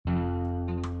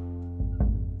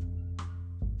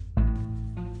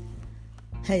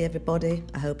Hey everybody,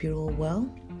 I hope you're all well.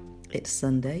 It's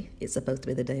Sunday. It's supposed to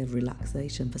be the day of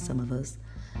relaxation for some of us,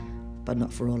 but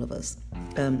not for all of us.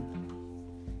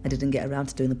 I didn't get around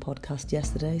to doing the podcast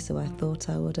yesterday, so I thought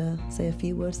I would say a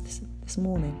few words this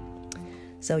morning.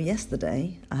 So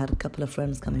yesterday, I had a couple of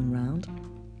friends coming round.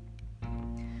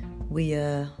 We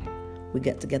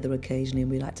get together occasionally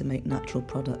and we like to make natural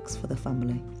products for the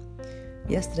family.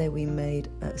 Yesterday we made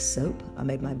soap. I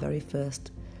made my very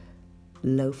first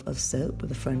loaf of soap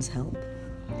with a friend's help,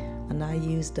 and I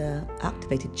used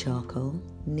activated charcoal,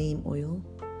 neem oil,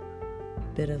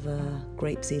 bit of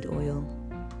grapeseed oil,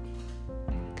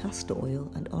 castor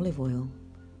oil and olive oil.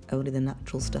 Only the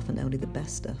natural stuff and only the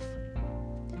best stuff.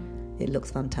 It looks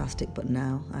fantastic, but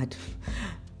now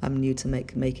I'm new to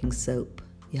making soap.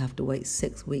 You have to wait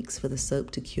 6 weeks for the soap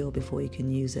to cure before you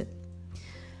can use it.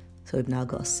 So we've now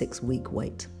got a 6-week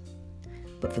wait.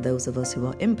 But for those of us who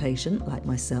are impatient, like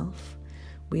myself,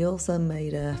 we also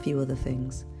made a few other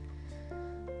things.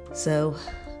 So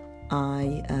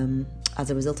I, as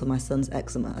a result of my son's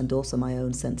eczema and also my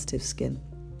own sensitive skin,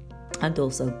 and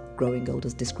also growing old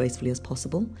as disgracefully as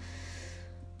possible,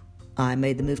 I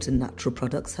made the move to natural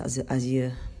products, as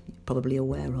you're probably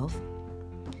aware of.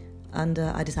 And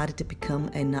I decided to become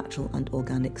a natural and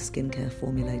organic skincare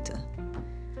formulator.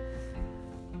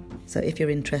 So if you're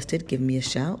interested, give me a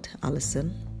shout,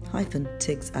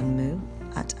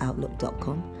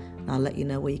 Alison-Tiggsandmoo@outlook.com, and I'll let you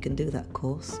know where you can do that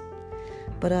course.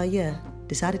 But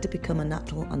decided to become a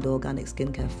natural and organic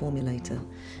skincare formulator.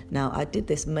 Now, I did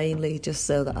this mainly just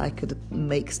so that I could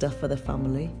make stuff for the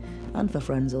family and for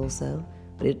friends also,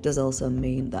 but it does also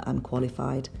mean that I'm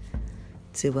qualified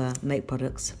to make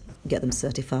products, get them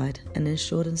certified and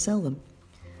insured and sell them.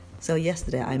 So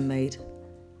yesterday I made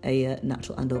a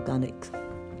natural and organic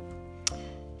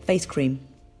face cream.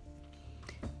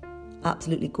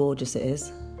 Absolutely gorgeous it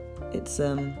is. It's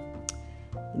the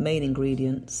main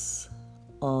ingredients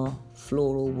are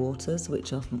floral waters,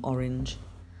 which are from orange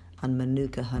and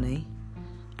manuka honey,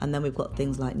 and then we've got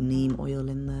things like neem oil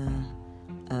in there,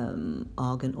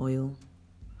 argan oil,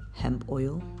 hemp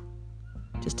oil.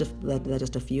 They're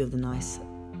just a few of the nice,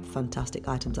 fantastic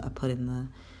items that I put in there.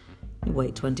 You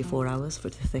wait 24 hours for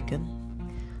it to thicken,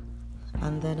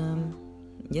 and then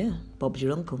Bob's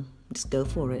your uncle. Just go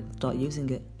for it. Start using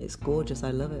it. It's gorgeous.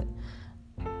 I love it.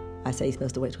 I say you're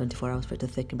supposed to wait 24 hours for it to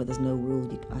thicken, but there's no rule.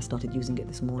 I started using it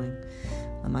this morning,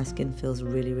 and my skin feels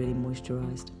really, really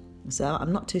moisturised. So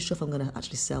I'm not too sure if I'm going to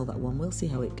actually sell that one. We'll see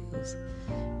how it goes.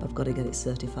 But I've got to get it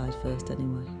certified first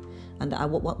anyway. And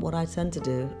what I tend to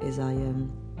do is I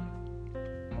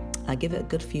give it a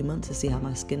good few months to see how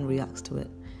my skin reacts to it.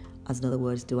 As in other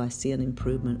words, do I see an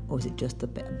improvement, or is it just a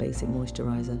basic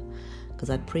moisturiser? Because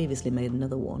I'd previously made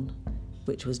another one,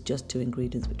 which was just 2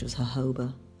 ingredients, which was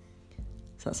jojoba.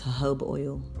 So that's jojoba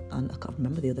oil, and I can't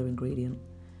remember the other ingredient.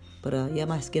 But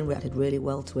my skin reacted really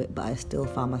well to it, but I still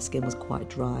found my skin was quite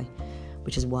dry,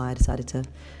 which is why I decided to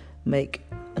make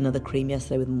another cream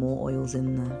yesterday with more oils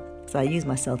in there. So I used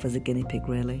myself as a guinea pig,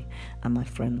 really, and my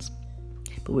friends.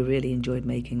 But we really enjoyed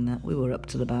making that. We were up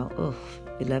till about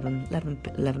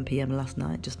 11 p.m. last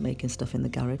night, just making stuff in the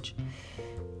garage.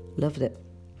 Loved it.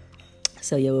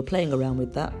 So we're playing around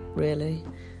with that, really.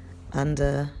 And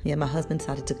my husband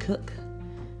decided to cook.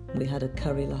 We had a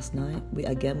curry last night. We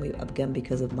again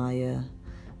because of my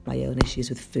own issues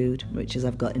with food, which is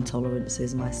I've got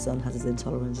intolerances. My son has his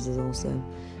intolerances also,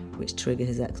 which trigger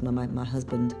his eczema. My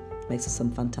husband makes us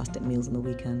some fantastic meals on the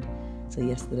weekend. So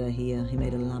yesterday he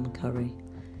made a lamb curry.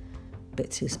 A bit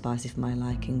too spicy for my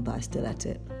liking, but I still ate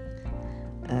it.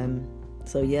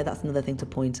 That's another thing to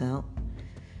point out.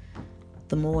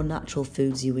 The more natural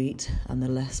foods you eat and the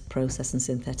less processed and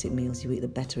synthetic meals you eat, the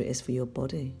better it is for your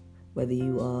body. Whether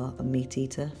you are a meat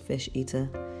eater, fish eater,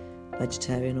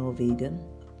 vegetarian or vegan,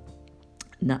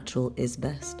 natural is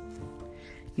best.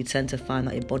 You tend to find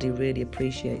that your body really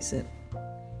appreciates it,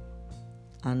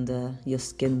 and your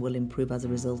skin will improve as a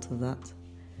result of that.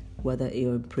 Whether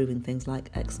you're improving things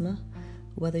like eczema,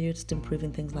 whether you're just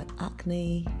improving things like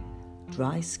acne,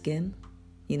 dry skin,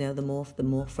 the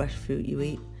more fresh fruit you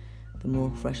eat, the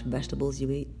more fresh vegetables you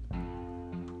eat,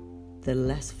 the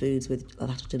less foods that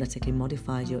are genetically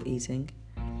modified you're eating.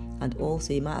 And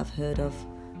also you might have heard of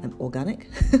organic,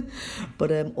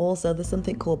 but also there's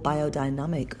something called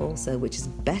biodynamic also, which is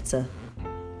better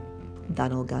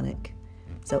than organic.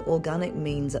 So organic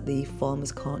means that the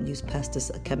farmers can't use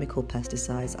chemical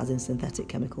pesticides, as in synthetic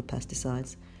chemical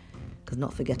pesticides, because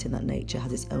not forgetting that nature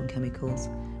has its own chemicals,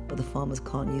 but the farmers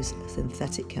can't use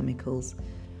synthetic chemicals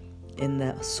in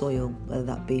their soil, whether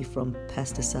that be from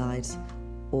pesticides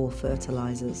or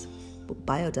fertilizers. But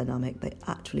biodynamic, they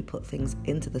actually put things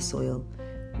into the soil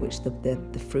which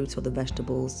the fruit or the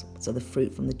vegetables, so the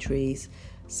fruit from the trees,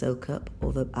 soak up,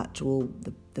 or the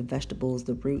vegetables,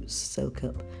 the roots soak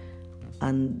up.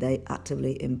 And they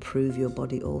actively improve your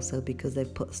body also, because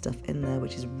they've put stuff in there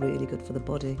which is really good for the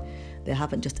body. They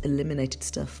haven't just eliminated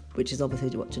stuff, which is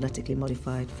obviously what genetically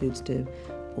modified foods do,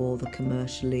 or the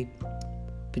commercially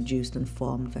produced and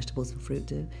farmed vegetables and fruit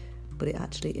do, but it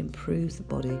actually improves the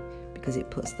body because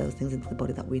it puts those things into the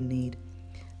body that we need.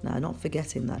 Now, not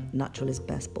forgetting that natural is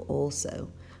best, but also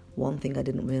one thing I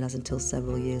didn't realise until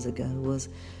several years ago was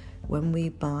when we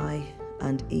buy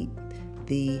and eat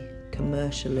the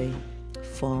commercially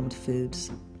farmed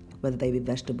foods, whether they be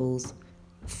vegetables,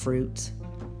 fruit,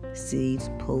 seeds,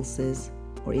 pulses,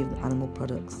 or even animal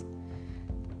products,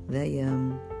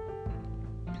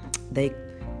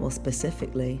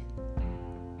 specifically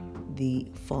the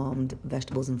farmed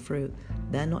vegetables and fruit,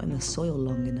 they're not in the soil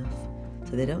long enough,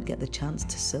 so they don't get the chance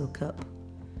to soak up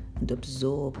and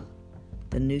absorb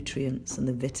the nutrients and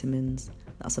the vitamins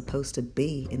that are supposed to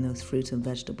be in those fruit and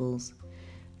vegetables.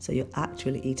 So you're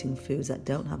actually eating foods that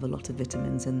don't have a lot of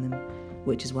vitamins in them,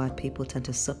 which is why people tend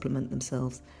to supplement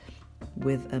themselves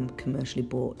with commercially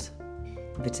bought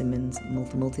vitamins,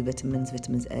 multivitamins,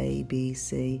 vitamins A, B,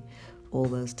 C, all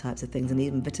those types of things, and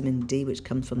even vitamin D, which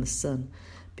comes from the sun,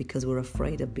 because we're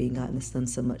afraid of being out in the sun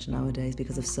so much nowadays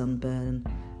because of sunburn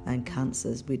and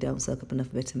cancers. We don't soak up enough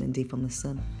vitamin D from the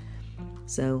sun.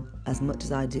 So as much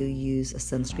as I do use a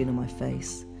sunscreen on my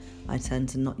face, I tend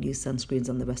to not use sunscreens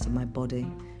on the rest of my body.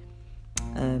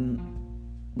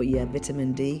 But yeah,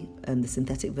 vitamin D, and the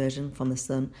synthetic version from the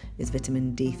sun is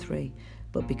vitamin D3.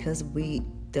 But because we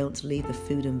don't leave the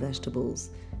food and vegetables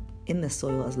in the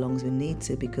soil as long as we need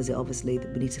to, because we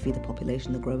need to feed the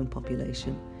population, the growing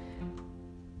population,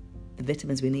 the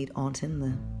vitamins we need aren't in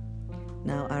there.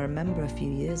 Now, I remember a few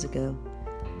years ago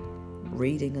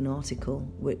reading an article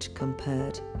which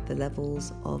compared the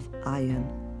levels of iron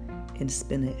in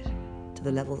spinach to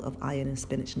the levels of iron in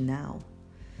spinach now.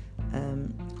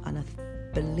 And I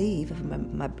believe, if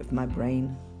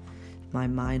my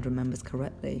mind remembers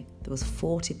correctly, there was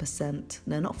 40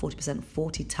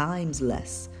 times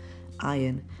less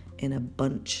iron in a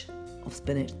bunch of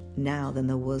spinach now than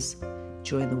there was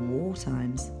during the war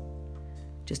times.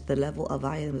 Just the level of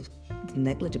iron was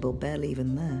negligible, barely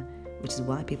even there, which is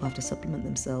why people have to supplement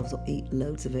themselves or eat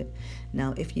loads of it.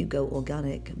 Now, if you go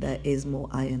organic, there is more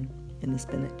iron in the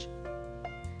spinach.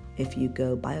 If you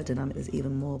go biodynamic, there's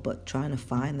even more, but trying to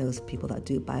find those people that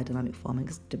do biodynamic farming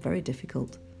is very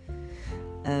difficult.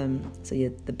 So yeah,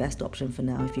 the best option for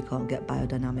now, if you can't get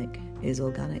biodynamic, is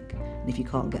organic. And if you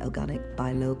can't get organic,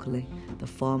 buy locally. The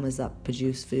farmers that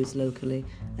produce foods locally,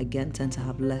 again, tend to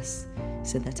have less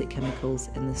synthetic chemicals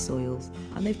in the soils,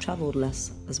 and they've travelled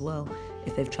less as well.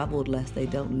 If they've travelled less, they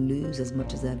don't lose as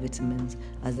much of their vitamins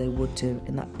as they would do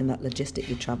in that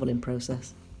logistically travelling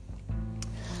process.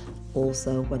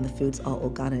 Also, when the foods are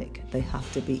organic, they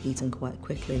have to be eaten quite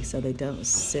quickly, so they don't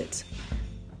sit.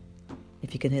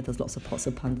 If you can hear, there's lots of pots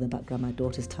and pans in the background. My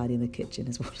daughter's tidying the kitchen.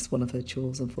 It's one of her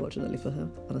chores, unfortunately, for her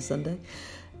on a Sunday.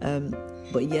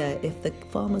 But yeah, if it's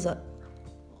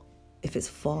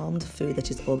farmed food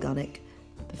that is organic,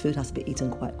 the food has to be eaten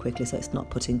quite quickly, so it's not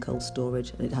put in cold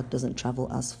storage and it doesn't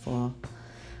travel as far.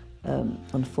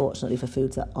 Unfortunately, for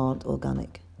foods that aren't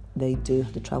organic, they do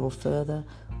have to travel further,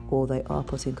 or they are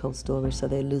put in cold storage, so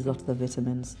they lose a lot of the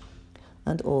vitamins.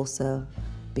 And also,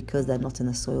 because they're not in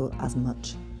the soil as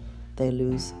much, they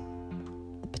lose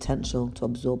the potential to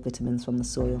absorb vitamins from the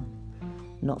soil.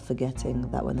 Not forgetting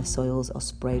that when the soils are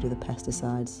sprayed with the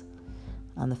pesticides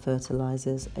and the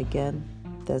fertilizers, again,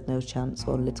 there's no chance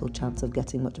or little chance of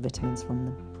getting much vitamins from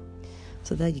them.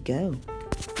 So there you go.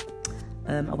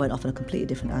 I went off on a completely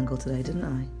different angle today, didn't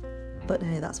I? But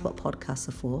hey, that's what podcasts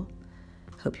are for.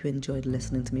 Hope you enjoyed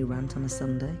listening to me rant on a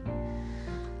Sunday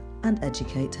and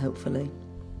educate, hopefully.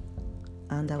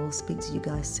 And I will speak to you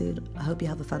guys soon. I hope you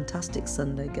have a fantastic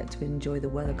Sunday. Get to enjoy the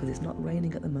weather because it's not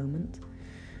raining at the moment.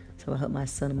 So I hope my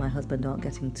son and my husband aren't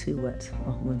getting too wet,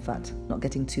 or in fact, not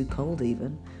getting too cold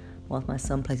even, whilst my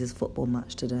son plays his football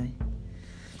match today.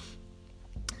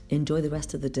 Enjoy the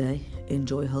rest of the day,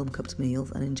 enjoy home-cooked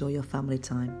meals, and enjoy your family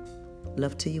time.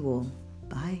 Love to you all.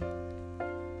 Bye.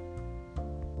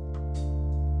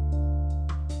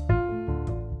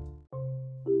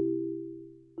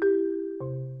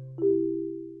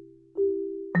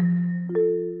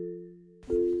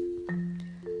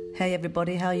 Hey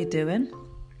everybody, how you doing?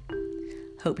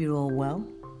 Hope you're all well.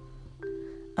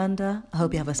 And I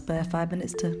hope you have a spare 5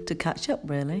 minutes to catch up,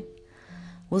 really.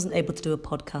 Wasn't able to do a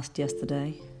podcast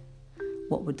yesterday,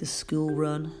 what with the school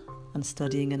run and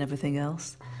studying and everything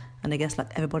else. And I guess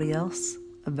like everybody else,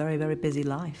 a very, very busy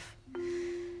life.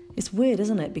 It's weird,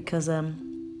 isn't it? Because a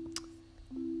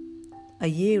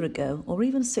year ago, or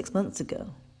even 6 months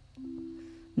ago,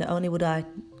 not only would I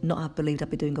not have believed I'd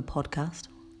be doing a podcast,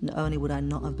 not only would I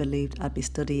not have believed I'd be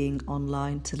studying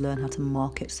online to learn how to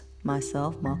market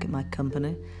myself, market my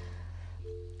company,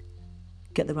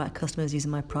 get the right customers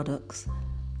using my products,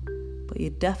 but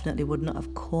you definitely would not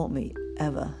have caught me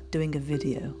ever doing a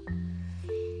video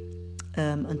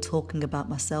and talking about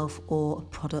myself or a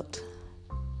product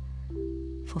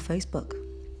for Facebook.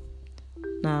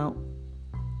 Now,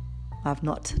 I've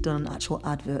not done an actual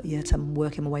advert yet. I'm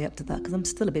working my way up to that because I'm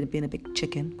still being a big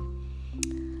chicken.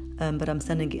 But I'm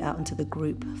sending it out into the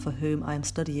group for whom I am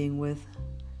studying with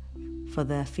for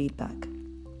their feedback.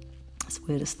 It's the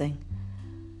weirdest thing.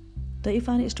 Don't you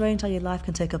find it strange how your life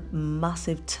can take a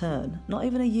massive turn? Not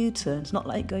even a U-turn. It's not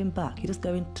like going back. You're just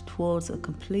going towards a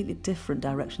completely different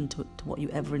direction to what you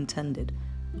ever intended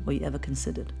or you ever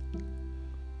considered.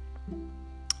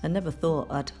 I never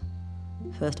thought I'd,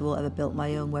 first of all, ever built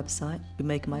my own website, be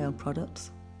making my own products,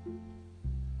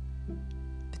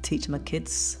 be teaching my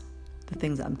kids the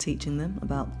things that I'm teaching them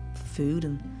about food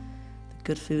and the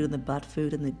good food and the bad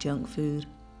food and the junk food.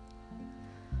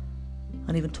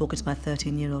 And even talking to my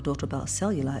 13-year-old daughter about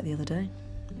cellulite the other day.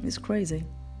 It's crazy.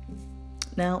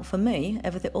 Now, for me,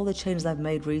 all the changes I've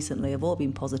made recently have all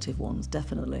been positive ones,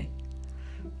 definitely.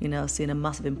 You know, seeing a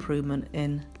massive improvement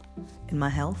in my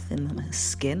health, in my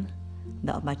skin,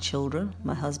 that of my children,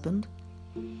 my husband.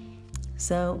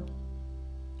 So,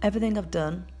 everything I've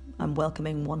done, I'm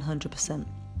welcoming 100%.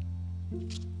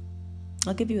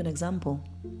 I'll give you an example.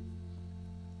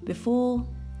 Before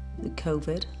the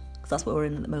COVID, because that's what we're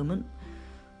in at the moment,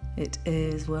 it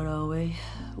is, where are we?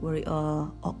 We are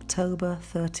October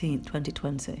 13th,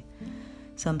 2020.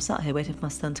 So I'm sat here waiting for my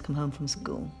son to come home from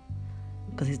school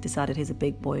because he's decided he's a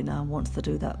big boy now and wants to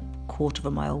do that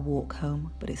 1/4 mile walk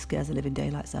home, but it scares the living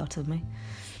daylights out of me.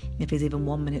 If he's even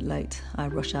 1 minute late, I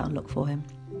rush out and look for him.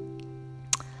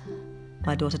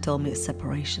 My daughter told me it's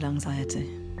separation anxiety,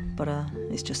 but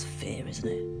it's just fear, isn't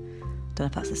it? Don't know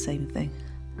if that's the same thing.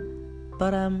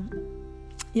 But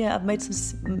yeah, I've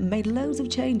made loads of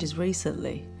changes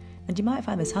recently, and you might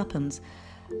find this happens.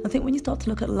 I think when you start to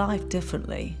look at life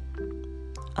differently,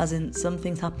 as in some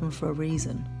things happen for a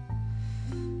reason,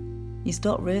 you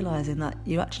start realising that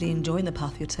you're actually enjoying the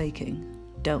path you're taking.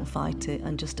 Don't fight it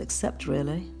and just accept,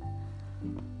 really.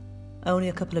 Only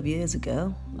a couple of years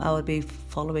ago, I would be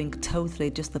following totally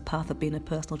just the path of being a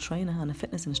personal trainer and a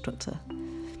fitness instructor,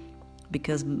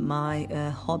 because my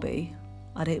hobby,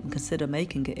 I didn't even consider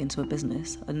making it into a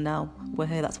business, and now we're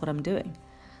here, that's what I'm doing.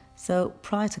 So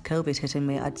prior to COVID hitting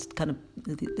me, I'd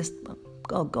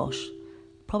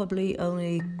probably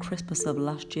only Christmas of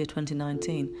last year,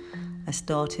 2019, I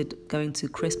started going to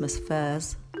Christmas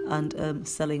fairs and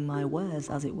selling my wares,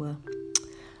 as it were.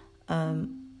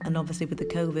 And obviously with the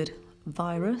COVID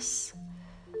virus,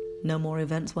 no more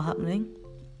events were happening.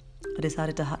 I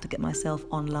decided I had to get myself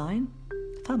online,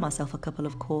 found myself a couple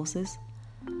of courses.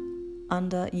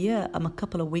 And I'm a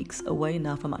couple of weeks away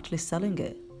now from actually selling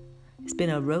it. It's been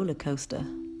a roller coaster.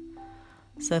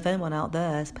 So if anyone out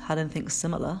there has had anything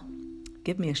similar,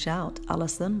 give me a shout.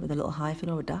 Alison, with a little hyphen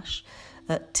or a dash,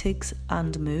 at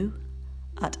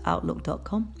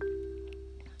tigsandmoo@outlook.com.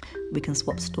 We can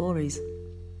swap stories.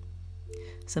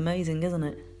 It's amazing, isn't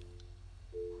it?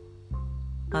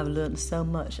 I've learned so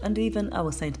much. And even, I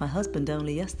was saying to my husband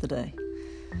only yesterday,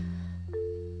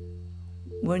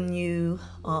 when you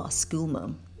are a school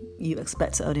mum, you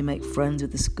expect to only make friends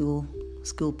with the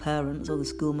school parents or the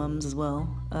school mums as well,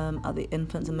 at the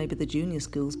infants and maybe the junior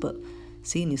schools, but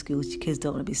senior schools, your kids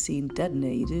don't want to be seen dead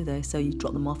near you, do they? So you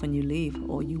drop them off and you leave,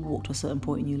 or you walk to a certain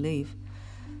point and you leave.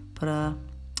 But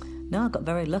no, I got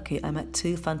very lucky. I met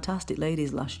 2 fantastic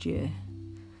ladies last year,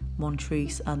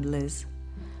 Montrese and Liz,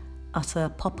 at a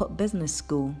pop-up business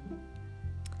school.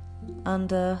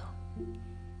 And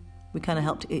we kind of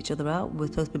helped each other out. We're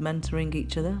supposed to be mentoring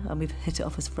each other, and we've hit it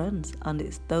off as friends. And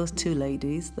it's those 2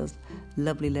 ladies, those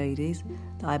lovely ladies,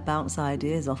 that I bounce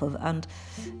ideas off of. And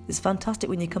it's fantastic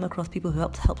when you come across people who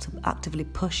help to actively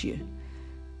push you.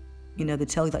 You know, they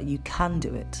tell you that you can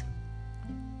do it.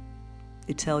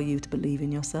 They tell you to believe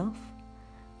in yourself,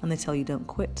 and they tell you don't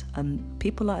quit. And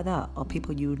people like that are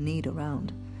people you need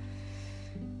around.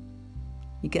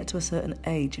 You get to a certain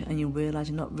age and you realise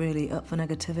you're not really up for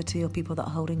negativity or people that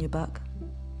are holding you back.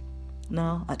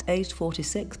 Now, at age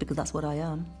 46, because that's what I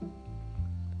am,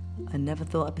 I never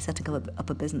thought I'd be setting up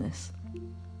a business.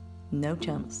 No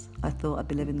chance. I thought I'd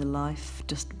be living the life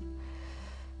just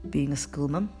being a school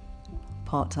mum,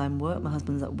 part-time work, my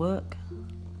husband's at work,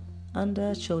 and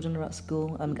children are at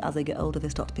school. And as they get older, they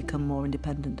start to become more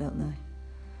independent, don't they?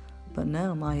 But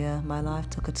no, my life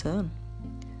took a turn,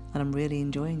 and I'm really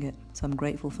enjoying it. So I'm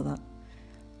grateful for that.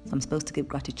 So I'm supposed to give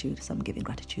gratitude, so I'm giving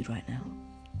gratitude right now.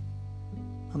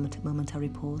 Momentary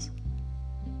pause.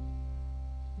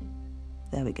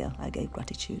 There we go, I gave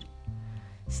gratitude.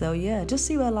 So yeah, just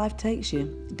see where life takes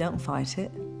you. Don't fight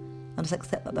it. And just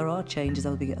accept that there are changes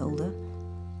as we get older.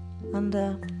 And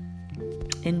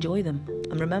enjoy them.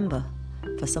 And remember,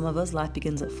 for some of us, life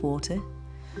begins at 40.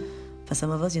 For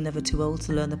some of us, you're never too old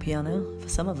to learn the piano. For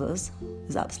some of us,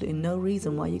 there's absolutely no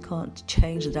reason why you can't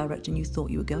change the direction you thought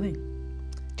you were going.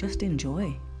 Just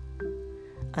enjoy.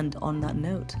 And on that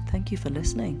note, thank you for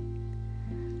listening.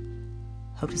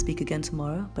 Hope to speak again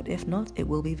tomorrow, but if not, it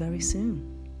will be very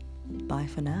soon. Bye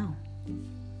for now.